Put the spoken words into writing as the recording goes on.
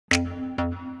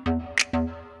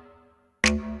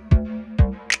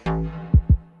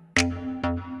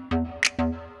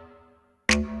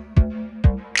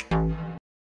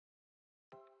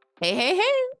Hey, hey, hey,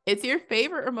 it's your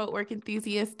favorite remote work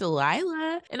enthusiast,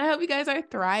 Delilah, and I hope you guys are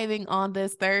thriving on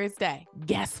this Thursday.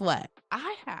 Guess what?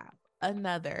 I have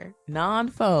another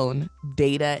non-phone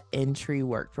data entry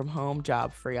work from home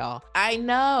job for y'all. I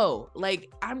know,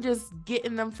 I'm just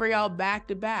getting them for y'all back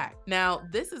to back. Now,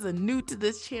 this is a new to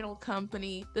this channel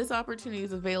company. This opportunity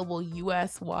is available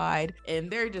US wide,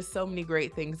 and there are just so many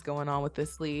great things going on with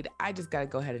this lead. I just gotta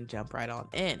go ahead and jump right on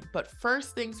in. But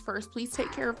first things first, please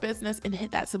take care of business and hit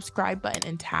that subscribe button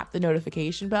and tap the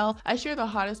notification bell. I share the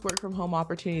hottest work from home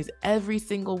opportunities every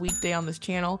single weekday on this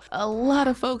channel. A lot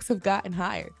of folks have gotten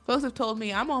hired. Folks have told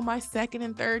me I'm on my second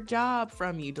and third job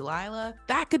from you, Delilah.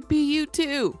 That could be you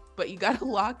too, but you got to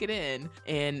lock it in,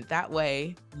 and that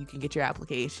way you can get your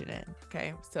application in.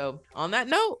 Okay, so on that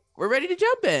note, we're ready to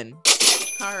jump in.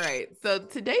 All right, so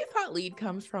today's hot lead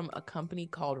comes from a company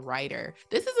called Ryder.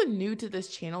 This is a new to this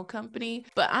channel company,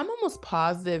 but I'm almost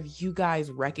positive you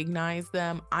guys recognize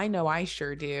them. I know I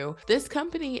sure do. This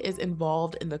company is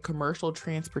involved in the commercial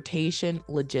transportation,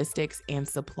 logistics, and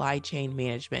supply chain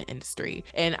management industry.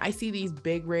 And I see these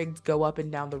big rigs go up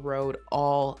and down the road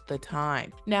all the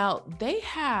time. Now, they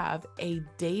have a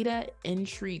data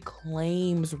entry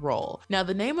claims role. Now,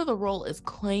 the name of the role is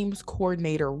Claims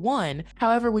Coordinator 1.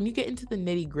 However, when you get into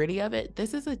the nitty-gritty of it,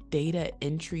 this is a data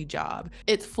entry job.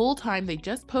 It's full-time. They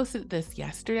just posted this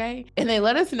yesterday, and they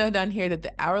let us know down here that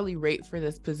the hourly rate for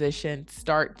this position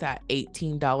starts at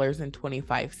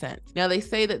 $18.25. Now, they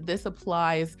say that this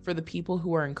applies for the people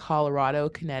who are in Colorado,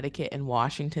 Connecticut, and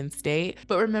Washington state.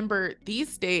 But remember,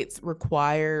 these states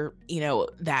require,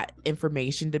 that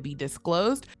information to be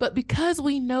disclosed. But because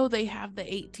we know they have the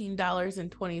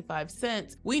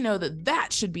 $18.25, we know that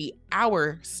that should be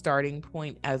our starting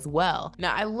point as well.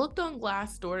 Now, I looked on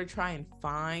Glassdoor to try and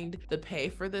find the pay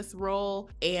for this role,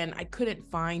 and I couldn't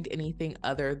find anything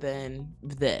other than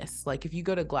this. Like, if you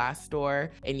go to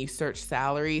Glassdoor and you search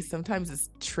salaries, sometimes it's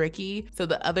tricky. So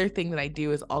the other thing that I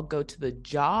do is I'll go to the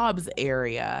jobs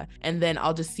area, and then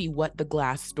I'll just see what the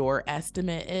Glassdoor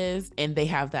estimate is, and they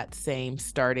have that same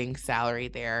starting salary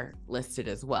there listed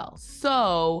as well.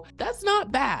 So that's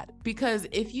not bad, because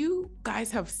if you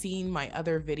guys have seen my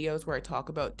other videos where I talk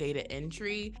about data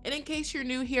entry, and in case you're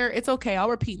new here, it's okay, I'll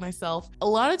repeat myself. A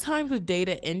lot of times with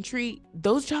data entry,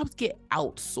 those jobs get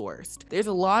outsourced. There's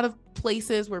a lot of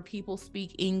places where people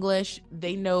speak English,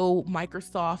 they know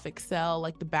Microsoft Excel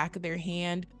like the back of their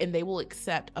hand, and they will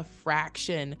accept a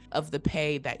fraction of the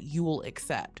pay that you will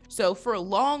accept. So for a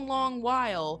long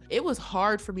while, it was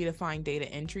hard for me to find data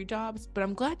entry jobs, but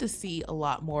I'm glad to see a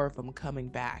lot more of them coming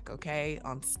back, okay,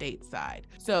 on stateside.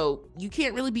 So you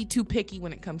can't really be too picky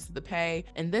when it comes to the pay,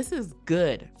 and this is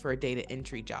good for a data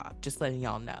entry job, just letting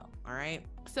y'all know, all right?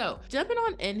 So jumping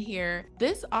on in here,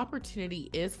 this opportunity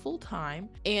is full-time,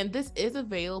 and this is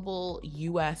available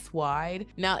US wide.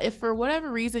 Now, if for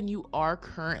whatever reason you are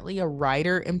currently a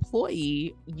Ryder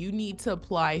employee, you need to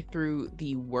apply through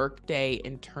the Workday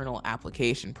internal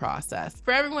application process.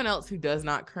 For everyone else who does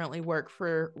not currently work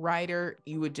for Ryder,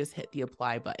 you would just hit the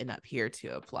apply button up here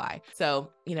to apply.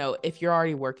 So, if you're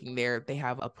already working there, they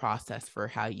have a process for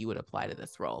how you would apply to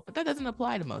this role, but that doesn't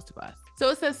apply to most of us. So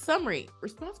it says summary,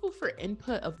 responsible for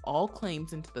input of all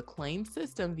claims into the claim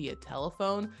system via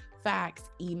telephone, fax,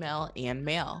 email, and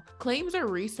mail. Claims are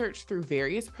researched through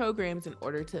various programs in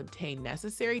order to obtain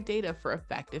necessary data for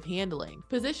effective handling.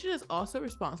 Position is also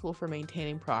responsible for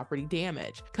maintaining property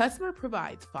damage. Customer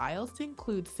provides files to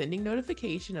include sending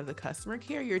notification of the customer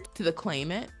carrier to the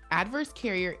claimant, adverse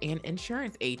carrier, and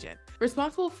insurance agent.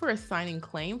 Responsible for assigning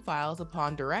claim files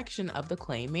upon direction of the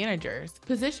claim managers.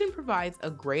 Position provides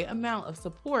a great amount of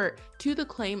support to the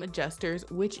claim adjusters,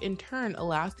 which in turn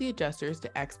allows the adjusters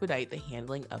to expedite the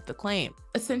handling of the claim.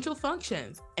 Essential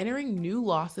functions: entering new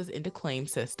losses into claim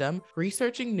system,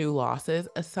 researching new losses,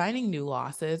 assigning new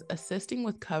losses, assisting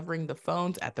with covering the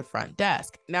phones at the front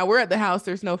desk. Now, we're at the house,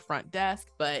 there's no front desk,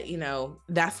 but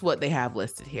that's what they have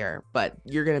listed here, but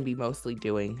you're going to be mostly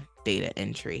doing data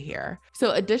entry here.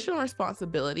 So additional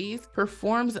responsibilities: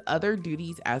 performs other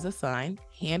duties as assigned,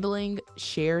 handling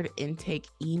shared intake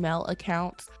email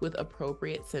accounts with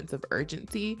appropriate sense of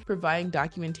urgency, providing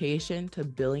documentation to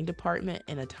billing department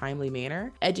in a timely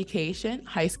manner, education,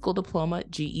 high school diploma,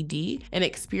 GED, and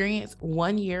experience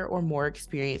 1 year or more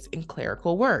experience in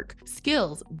clerical work.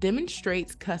 Skills: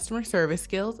 demonstrates customer service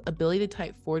skills, ability to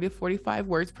type 40 to 45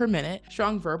 words per minute,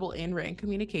 strong verbal and written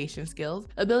communication skills,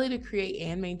 ability to create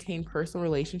and maintain personal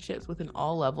relationships within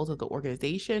all levels of the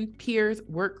organization, peers,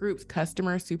 work groups,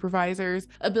 customers, supervisors,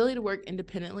 ability to work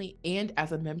independently and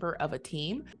as a member of a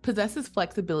team, possesses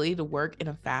flexibility to work in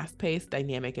a fast-paced,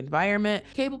 dynamic environment,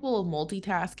 capable of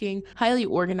multitasking, highly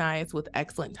organized with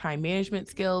excellent time management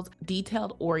skills,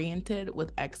 detailed-oriented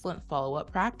with excellent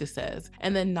follow-up practices,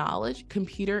 and then knowledge,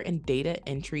 computer, and data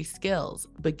entry skills,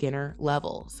 beginner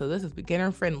level. So this is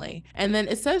beginner friendly. And then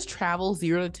it says travel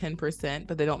 0 to 10%,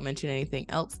 but they don't mention anything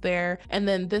else there. And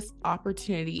then this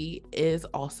opportunity is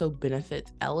also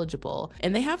benefits eligible.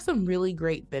 And they have some really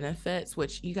great benefits,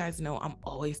 which you guys know I'm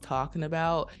always talking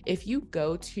about. If you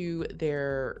go to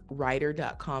their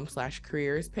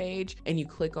Ryder.com/careers page and you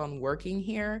click on working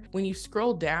here, when you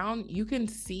scroll down, you can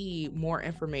see more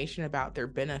information about their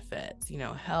benefits, you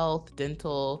know, health,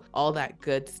 dental, all that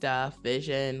good stuff,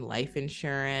 vision, life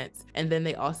insurance. And then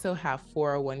they also have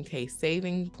 401k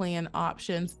saving plan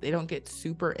options. They don't get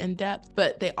super in depth,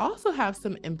 but they also have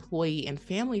some employee and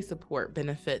family support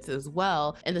benefits as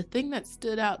well. And the thing that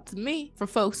stood out to me, for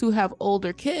folks who have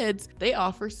older kids, they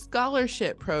offer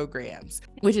scholarship programs,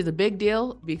 which is a big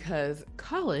deal because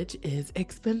college is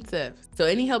expensive. So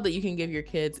any help that you can give your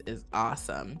kids is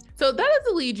awesome. So that is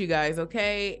the lead, you guys,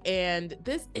 okay? And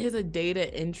this is a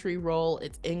data entry role.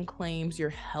 It's in claims. You're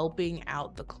helping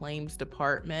out the claims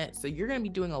department. So you're going to be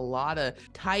doing a lot of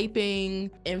typing,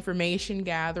 information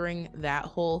gathering, that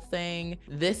whole thing.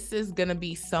 This is going to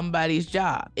be somebody's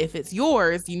job. If it's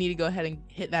yours, you need to go ahead and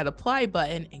hit that apply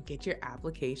button and get your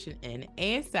application in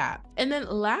ASAP. And then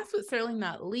last but certainly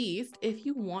not least, if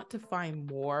you want to find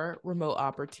more remote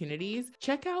opportunities,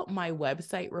 check out my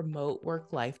website,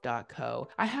 remoteworklife.co.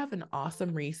 I have an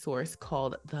awesome resource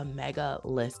called the Mega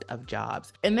List of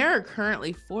Jobs. And there are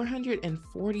currently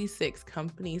 446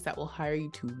 companies that will hire you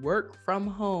to work from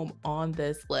home on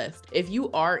this list. If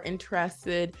you are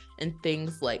interested in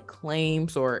things like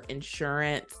claims or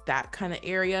insurance, that kind of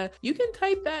area, you can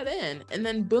type that in and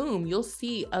then boom, you'll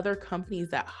see other companies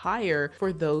that hire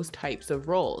for those types of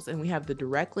roles. And we have the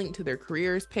direct link to their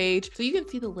careers page so you can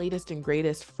see the latest and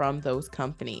greatest from those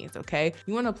companies, okay?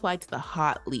 You want to apply to the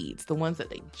hot leads, the ones that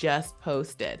they just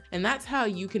posted. And that's how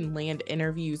you can land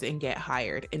interviews and get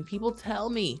hired. And people tell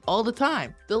me all the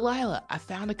time, Delilah, I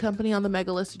found a company on the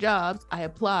Mega List of Jobs, I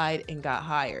applied and got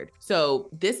hired. So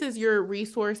this is your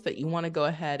resource that you want to go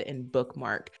ahead and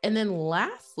bookmark. And then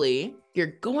lastly, you're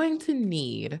going to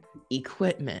need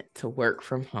equipment to work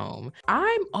from home.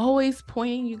 I'm always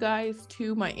pointing you guys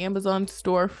to my Amazon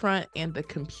storefront and the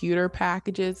computer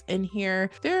packages in here.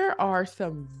 There are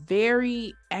some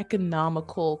very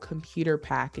economical computer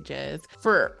packages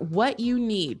for what you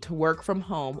need to work from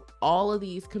home. All of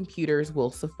these computers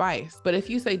will suffice. But if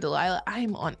you say, Delilah,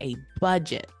 I'm on a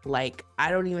budget, like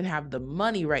I don't even have the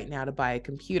money right now to buy a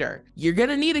computer, you're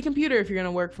gonna need a computer if you're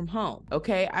gonna work from home,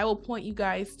 okay? I will point you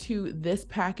guys to this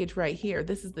package right here.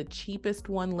 This is the cheapest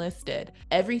one listed.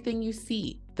 Everything you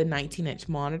see, the 19-inch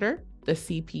monitor, the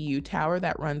CPU tower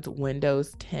that runs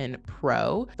Windows 10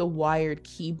 Pro, the wired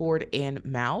keyboard and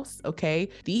mouse, okay?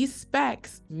 These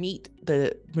specs meet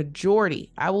the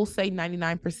majority, I will say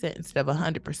 99% instead of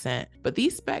 100%, but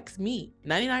these specs meet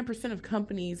 99% of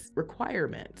companies'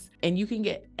 requirements. And you can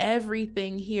get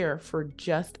everything here for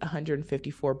just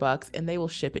 $154 and they will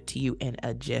ship it to you in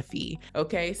a jiffy,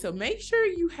 okay? So make sure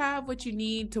you have what you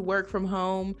need to work from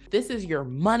home. This is your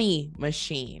money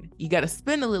machine. You got to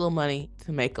spend a little money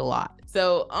to make a lot.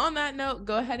 So on that note,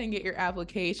 go ahead and get your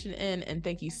application in, and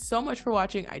thank you so much for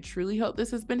watching. I truly hope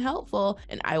this has been helpful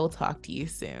and I will talk to you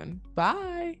soon.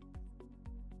 Bye.